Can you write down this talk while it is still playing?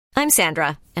I'm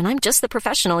Sandra, and I'm just the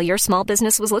professional your small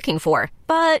business was looking for.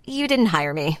 But you didn't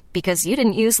hire me because you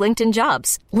didn't use LinkedIn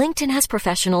Jobs. LinkedIn has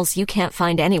professionals you can't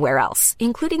find anywhere else,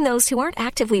 including those who aren't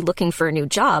actively looking for a new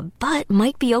job, but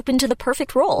might be open to the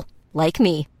perfect role, like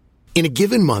me. In a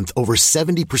given month, over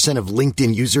 70% of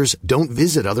LinkedIn users don't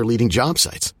visit other leading job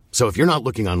sites. So if you're not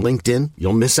looking on LinkedIn,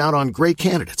 you'll miss out on great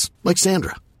candidates like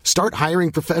Sandra. Start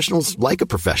hiring professionals like a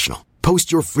professional.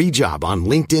 Post your free job on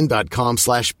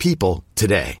linkedin.com/people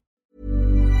today.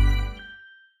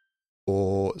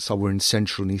 Or somewhere in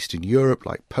Central and Eastern Europe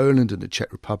like Poland and the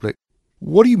Czech Republic.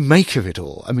 What do you make of it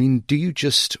all? I mean, do you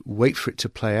just wait for it to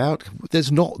play out?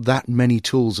 There's not that many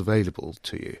tools available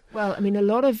to you. Well, I mean, a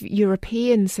lot of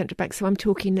European central banks, so I'm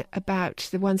talking about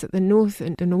the ones at the north,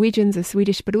 and the Norwegians, the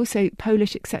Swedish, but also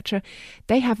Polish, etc.,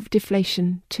 they have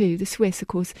deflation too, the Swiss, of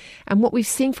course. And what we've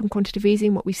seen from quantitative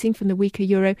easing, what we've seen from the weaker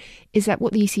euro, is that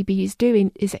what the ECB is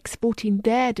doing is exporting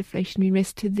their deflationary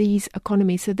risk to these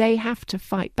economies, so they have to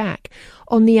fight back.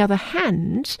 On the other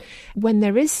hand, when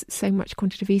there is so much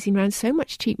quantitative easing around, so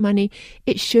much cheap money,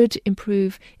 it should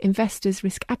improve investors'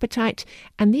 risk appetite,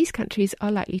 and these countries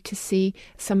are likely to see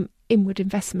some inward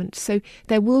investment. So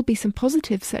there will be some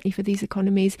positives certainly for these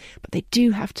economies, but they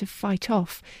do have to fight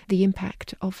off the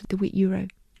impact of the weak euro.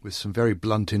 With some very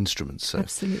blunt instruments. So.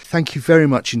 Absolutely. Thank you very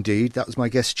much indeed. That was my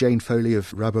guest, Jane Foley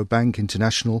of Rabobank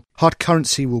International. Hard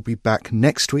Currency will be back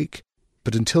next week.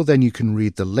 But until then, you can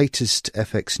read the latest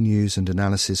FX news and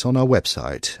analysis on our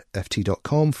website,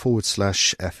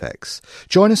 ft.com/FX.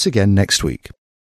 Join us again next week.